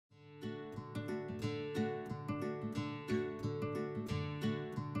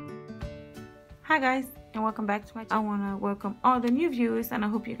Hi guys, and welcome back to my channel. I want to welcome all the new viewers, and I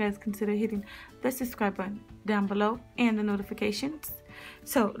hope you guys consider hitting the subscribe button down below and the notifications.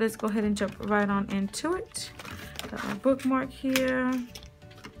 So let's go ahead and jump right on into it. Got my bookmark here.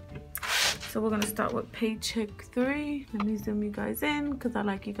 So we're going to start with paycheck 3. Let me zoom you guys in because I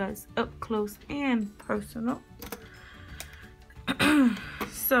like you guys up close and personal.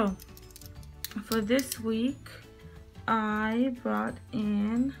 So for this week, I brought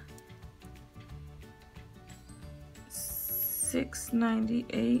in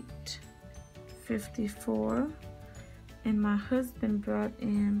 $698.54, and my husband brought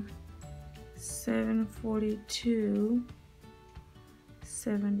in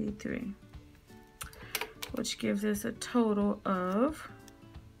 $742.73, which gives us a total of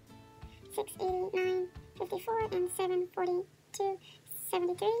 $689.54 and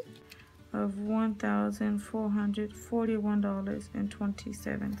 $742.73 of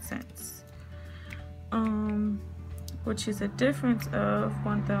 $1,441.27. Which is a difference of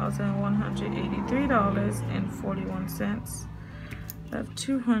 $1,183.41 of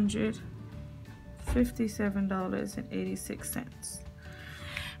 $257.86.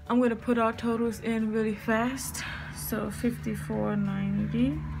 I'm going to put our totals in really fast. So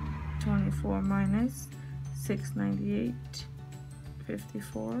 54.90, 24 minus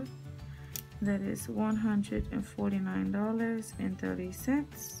 698.54. That is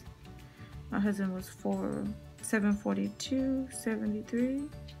 $149.30. My husband was $742.73,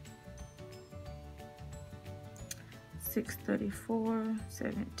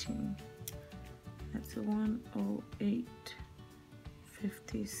 $634.17. That's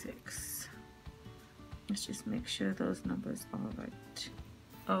 $108.56. Let's just make sure those numbers are right.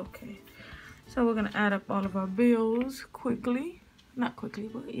 Okay, so we're gonna add up all of our bills quickly. Not quickly,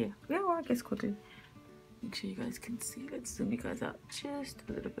 but yeah, well, I guess quickly. Make sure you guys can see. Let's zoom you guys out just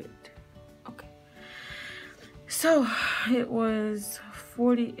a little bit. Okay. So it was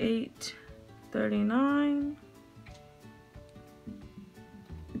 $48.39.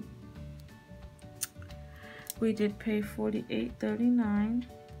 We did pay $48.39.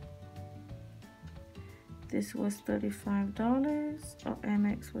 This was $35. Our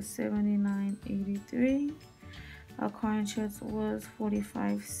Amex was $79.83. Our car insurance was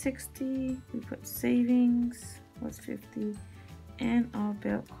 $45.60. We put savings was $50. And our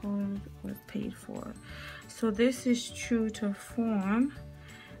belt card was paid for. So this is true to form.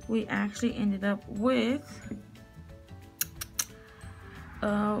 We actually ended up with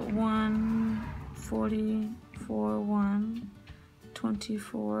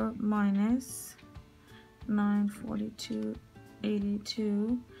 $144,124 minus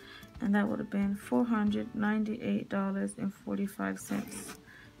 $942.82, and that would have been $498.45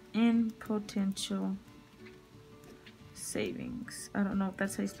 in potential savings. I don't know if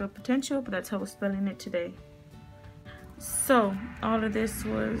that's how you spell potential, but that's how we're spelling it today. So all of this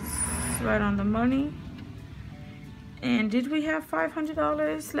was right on the money. And did we have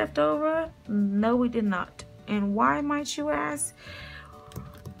 $500 left over? No, we did not. And why, might you ask?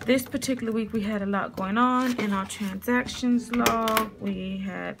 This particular week we had a lot going on in our transactions log. We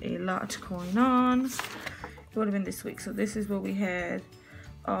had a lot going on. It would have been this week. So this is where we had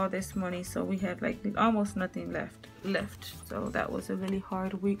all this money. So we had like almost nothing left. So that was a really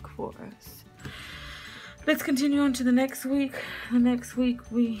hard week for us. Let's continue on to the next week. The next week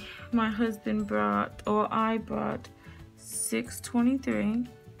my husband brought, or I brought,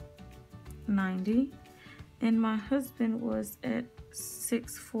 $623.90, and my husband was at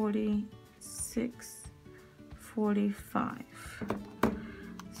 $646.45.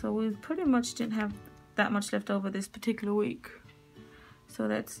 So we pretty much didn't have that much left over this particular week. So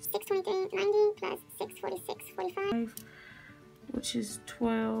that's $623.90 plus $646.45, which is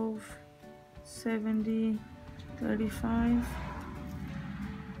 $1270.35,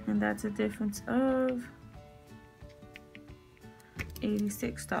 and that's a difference of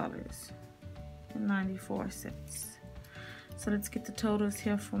 $86.94. So let's get the totals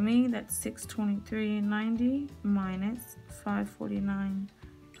here for me. That's $623.90 minus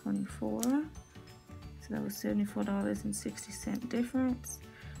 $549.24. So that was $74.60 difference.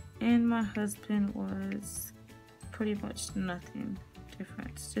 And my husband was pretty much nothing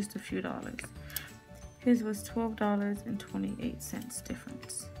difference, just a few dollars. His was $12.28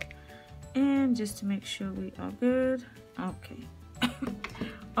 difference. And just to make sure we are good, okay.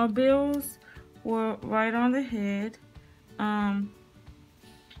 Our bills were right on the head.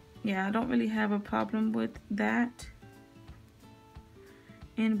 Yeah, I don't really have a problem with that.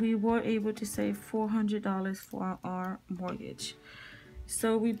 And we were able to save $400 for our mortgage.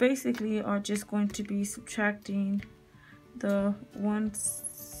 So we basically are just going to be subtracting the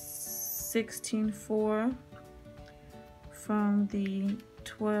 16.4 from the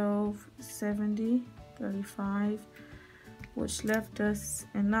 12.70.35, which left us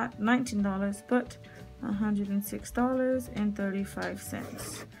in not $19 but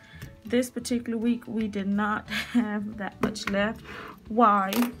 $106.35. This particular week we did not have that much left.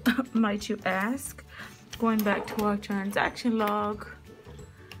 Why, might you ask? Going back to our transaction log.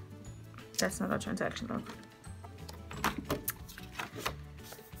 That's not our transaction log.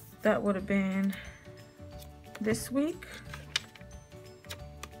 That would have been this week.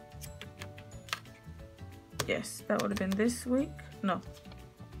 Yes, that would have been this week. No.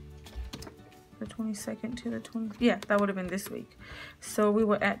 The 22nd to the 20th. Yeah, that would have been this week. So we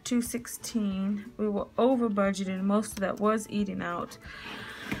were at 216. We were over budgeted. Most of that was eating out.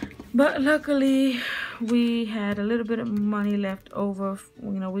 But luckily, we had a little bit of money left over.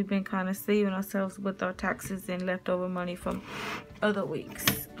 You know, we've been kind of saving ourselves with our taxes and leftover money from other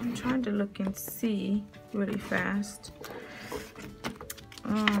weeks. I'm trying to look and see really fast.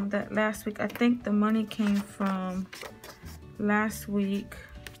 That last week, I think the money came from last week.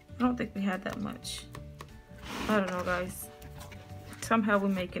 I don't think we had that much. I don't know, guys. Somehow we're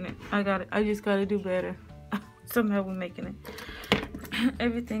making it. I just gotta do better. Somehow we're making it.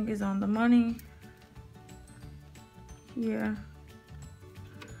 Everything is on the money here.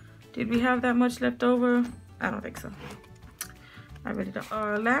 Did we have that much left over? I don't think so. I really don't.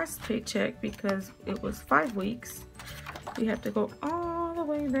 Our last paycheck, because it was 5 weeks, we have to go all the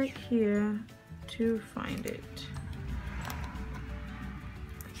way back here to find it.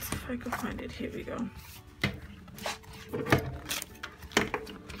 Let's see if I can find it. Here we go.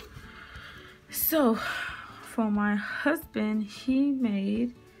 So for my husband, he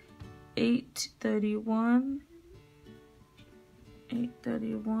made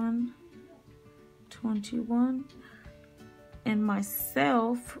 $831.21, and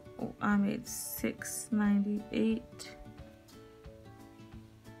myself, I made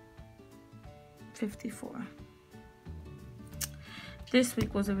 $698.54. This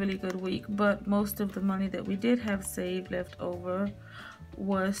week was a really good week, but most of the money that we did have saved left over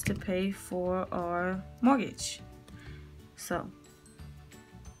was to pay for our mortgage. So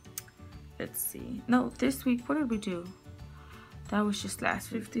let's see. No, this week, what did we do? That was just last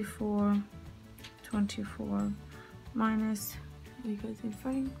 54.24 minus, you guys in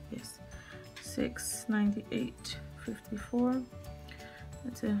frame? Yes, 698.54.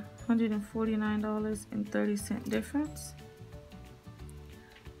 That's $149.30 difference.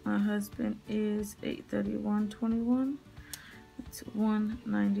 My husband is 831.21. It's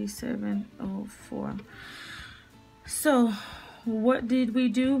 197.04. So what did we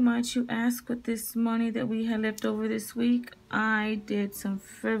do, might you ask, with this money that we had left over this week? I did some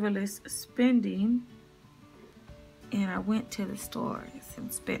frivolous spending, and I went to the stores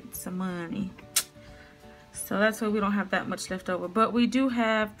and spent some money. So that's why we don't have that much left over, but we do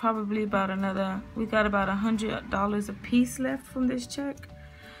have probably about another, we got about $100 a piece left from this check.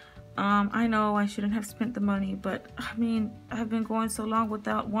 I know I shouldn't have spent the money, but I mean, I've been going so long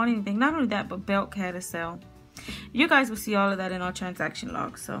without wanting anything. Not only that, but Belk had a sale. You guys will see all of that in our transaction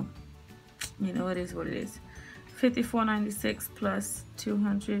log, so you know, it is what it is. $54.96 plus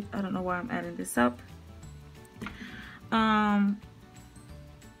 200. I don't know why I'm adding this up.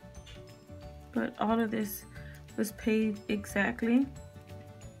 But all of this was paid exactly.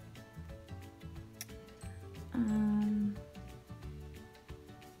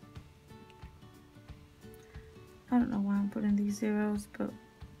 I don't know why I'm putting these zeros, but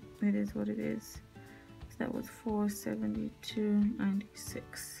it is what it is. So that was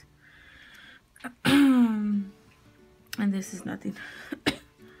 $472.96. And this is nothing.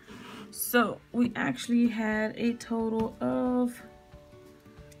 So we actually had a total of,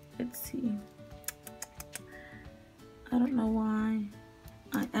 let's see, I don't know why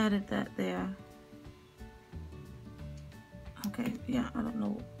I added that there. Okay, yeah, I don't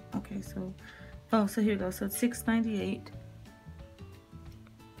know. Okay, so, oh, so here we go. So it's 698.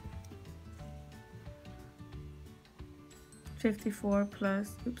 $54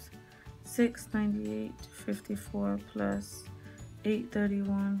 plus, oops, 698.54 plus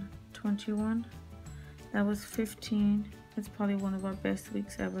 831.21. That was 15. It's probably one of our best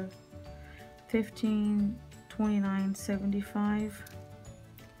weeks ever. 1529.75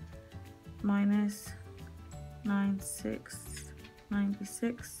 minus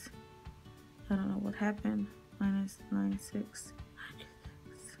 96.96. I don't know what happened. Minus 96.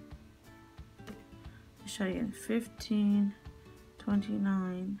 Let's try again.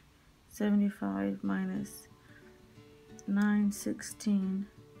 1529.75 minus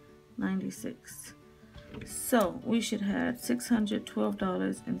 916.96. So we should have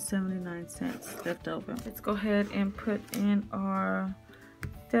 $612.79 left over. Let's go ahead and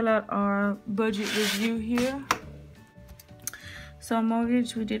fill out our budget review here. So our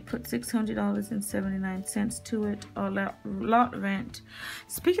mortgage, we did put $600.79 to it. Our lot rent.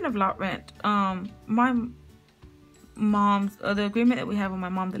 Speaking of lot rent, my mom's the agreement that we have with my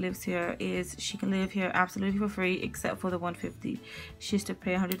mom that lives here is she can live here absolutely for free except for the $150. She has to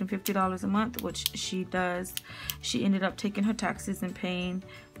pay $150 a month, which she does. She ended up taking her taxes and paying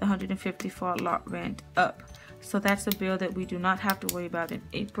the $150 for our lot rent up. So that's a bill that we do not have to worry about in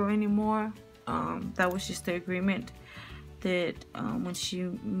April anymore. That was just the agreement that when she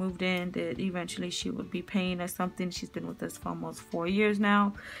moved in, that eventually she would be paying us something. She's been with us for almost 4 years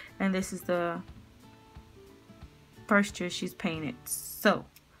now, and this is the first year she's paying it. So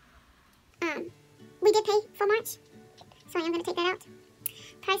we did pay for March, so I'm going to take that out.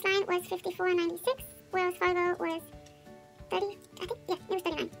 Priceline was $54.96. Wells Fargo was 30, I think, yeah, it was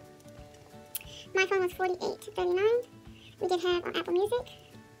 39. My phone was $48.39. We did have our Apple Music.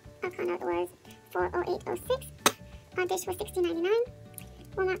 Our conduct was $408.06. Our dish was $16.99.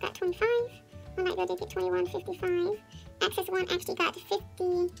 Walmart got $25. My light bill did get $21.55. Access One actually got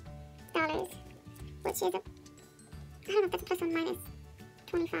 $50, which is a, I don't know if that's a plus or minus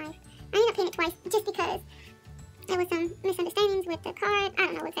 25. I ended up paying it twice just because there was some misunderstandings with the card. I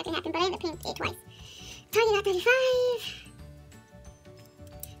don't know what exactly happened, but I ended up paying it twice. Target got $35.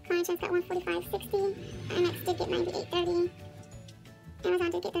 Car insurance got $145.60. MX did get $98.30.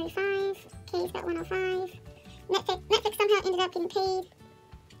 Amazon did get $35. K's got $105. Netflix somehow ended up getting paid.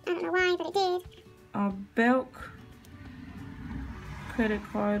 I don't know why, but it did. Our Belk credit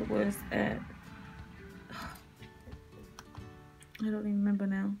card was at, I don't even remember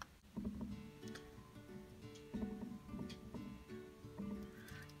now.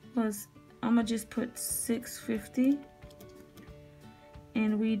 I'm gonna just put $650,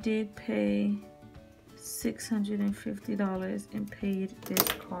 and we did pay $650 and paid this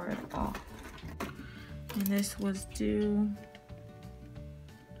card off. And this was due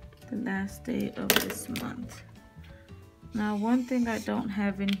the last day of this month. Now, one thing I don't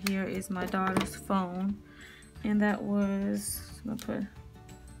have in here is my daughter's phone, and that was, I'm gonna put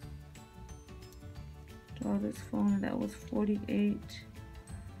daughter's phone, and that was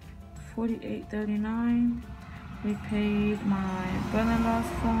 $48.39. We paid my brother-in-law's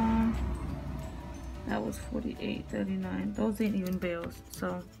phone. That was $48.39. Those ain't even bills.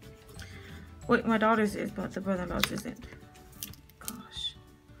 So, wait, my daughter's is, but the brother-in-law's isn't. Gosh.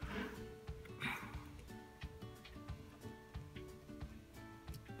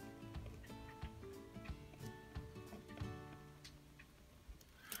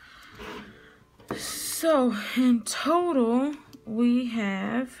 So, in total, we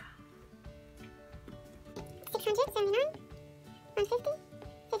have $679, $150,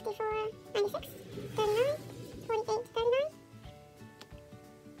 $54.96, $39, $48.39,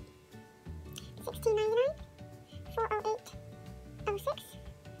 $16.99, $408.06,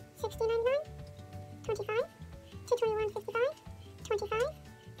 $60.99, $25, $221.55, $25,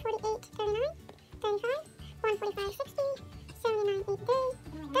 $48.39, $35, $145.60, $79.80,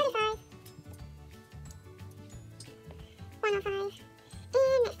 $35, $105,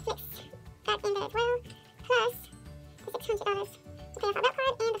 and Netflix got in there as well, plus the $600 to pay off our Belk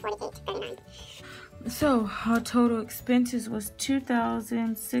card and the $48.39. So our total expenses was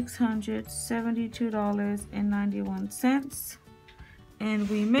 $2,672.91, and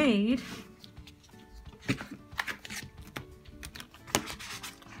we made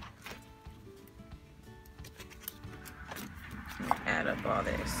add up all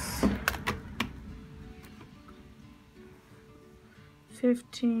this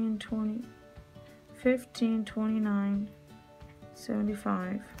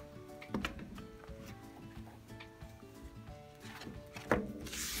 $1529.75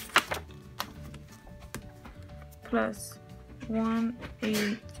 plus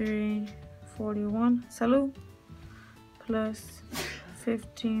 $183.41 salud plus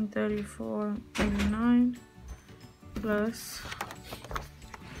 $1534.89 plus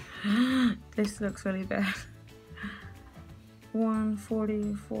this looks really bad,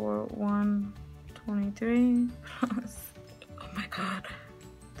 $144.123 plus, oh my god,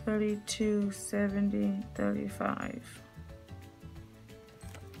 $32.70.35.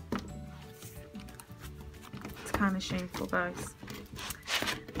 It's kind of shameful, guys.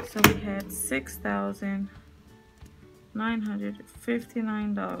 So we had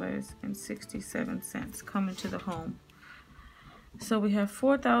 $6,959.67 coming to the home. So we have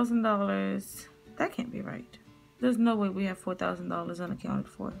 $4,000. That can't be right. There's no way we have $4,000 unaccounted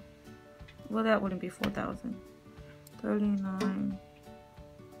for. Well, that wouldn't be 4,000. 39,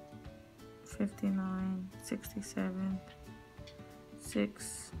 59, 67,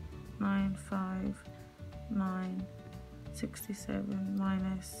 6, 9, 5, 9, 67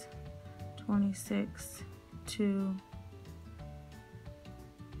 minus 26, 2,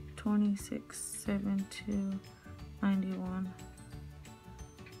 26, 7, 2, 91.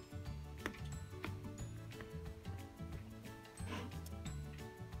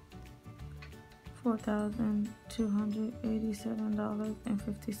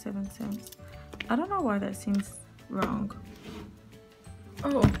 $4,287.57. I don't know why that seems wrong.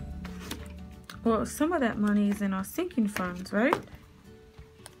 Oh, well, some of that money is in our sinking funds, right?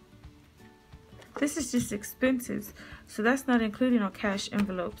 This is just expenses, so that's not including our cash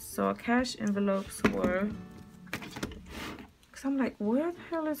envelopes. So our cash envelopes were, because I'm like, where the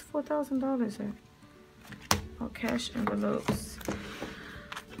hell is $4,000 at? Our cash envelopes.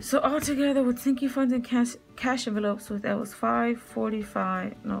 So altogether with sinking funds and cash envelopes, so that was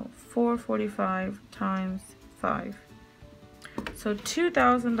 445 times 5. So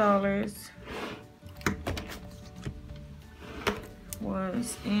 $2,000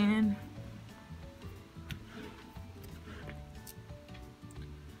 was in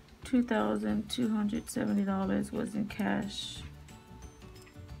 $2,270 was in cash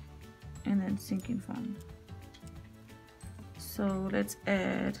and then sinking fund. So let's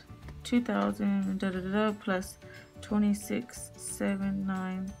add 2,000 plus 26, 7,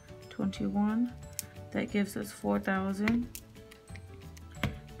 9, 21. That gives us 4,000.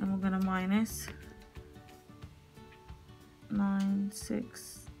 And we're gonna minus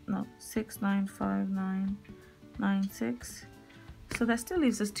 6,959,96. So that still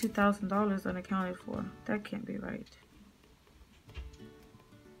leaves us $2,000 unaccounted for. That can't be right.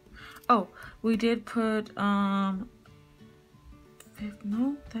 Oh, we did put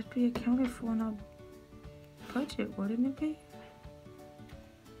no, that'd be accounted for in our budget, wouldn't it be?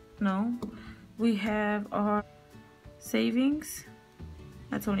 No, we have our savings.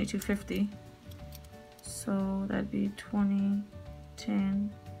 That's only $250. So that'd be 20,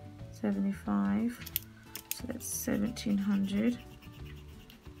 10, 75. So that's 1,700.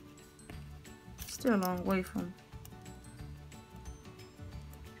 Still a long way from.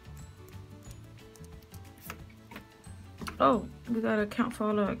 Oh, we gotta account for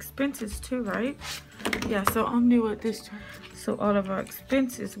all our expenses too, right? Yeah, so I'm new at this. So all of our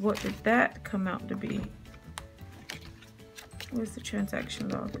expenses, what did that come out to be? Where's the transaction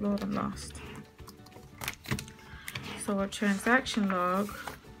log? Lord, I'm lost. So our transaction log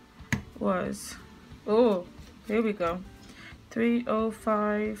was, oh, here we go.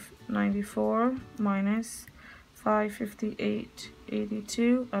 305.94 minus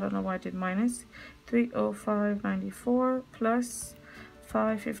 558.82. I don't know why I did minus. 305.94 plus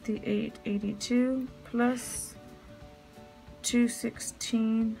 558.82 plus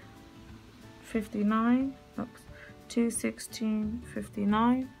 216.59. Oops,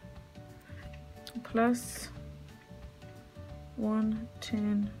 216.59 plus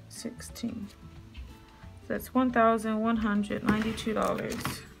 110.16. That's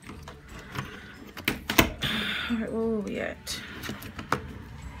 $1,192. All right, where were we at?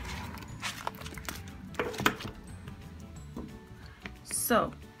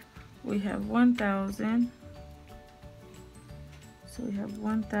 So we have 1,000. So we have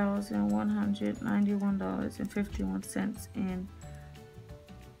 $1,191.51 in.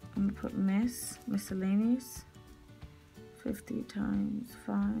 I'm gonna put miscellaneous. 50 times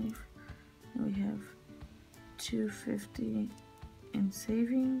 5. And we have $250 in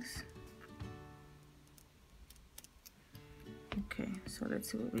savings. Okay, so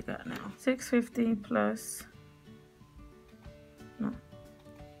let's see what we got now. $650 plus, no,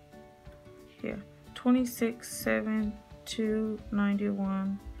 here,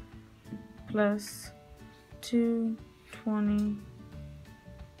 26,791 plus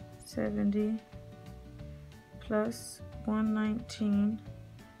 220.70 plus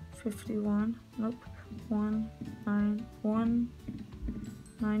 119.51. Nope.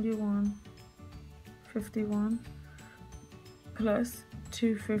 191.51 plus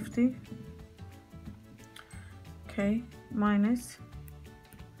 250. Okay, minus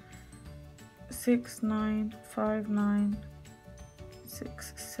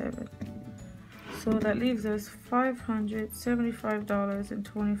 6959.67. So that leaves us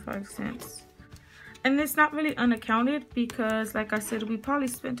 $575.25. And it's not really unaccounted because, like I said, we probably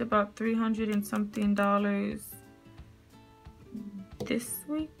spent about $300 and something this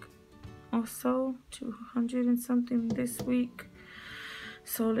week or so, 200 and something this week.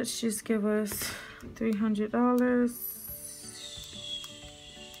 So let's just give us $300.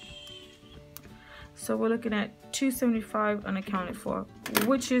 So we're looking at $275 unaccounted for,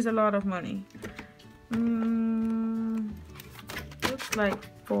 which is a lot of money. Looks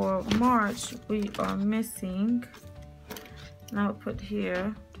like for March we are missing, now I'll put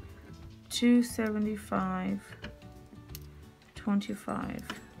here $275.25.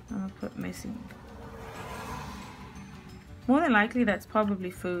 I'll put missing. More than likely that's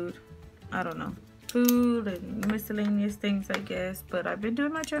probably food. I don't know. Food and miscellaneous things, I guess. But I've been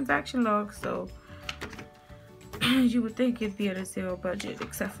doing my transaction log, so you would think it'd be at a zero budget,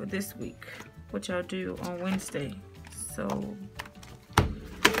 except for this week, which I'll do on Wednesday. So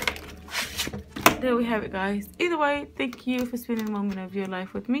there we have it, guys. Either way, thank you for spending a moment of your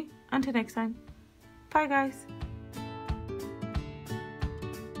life with me. Until next time, bye guys.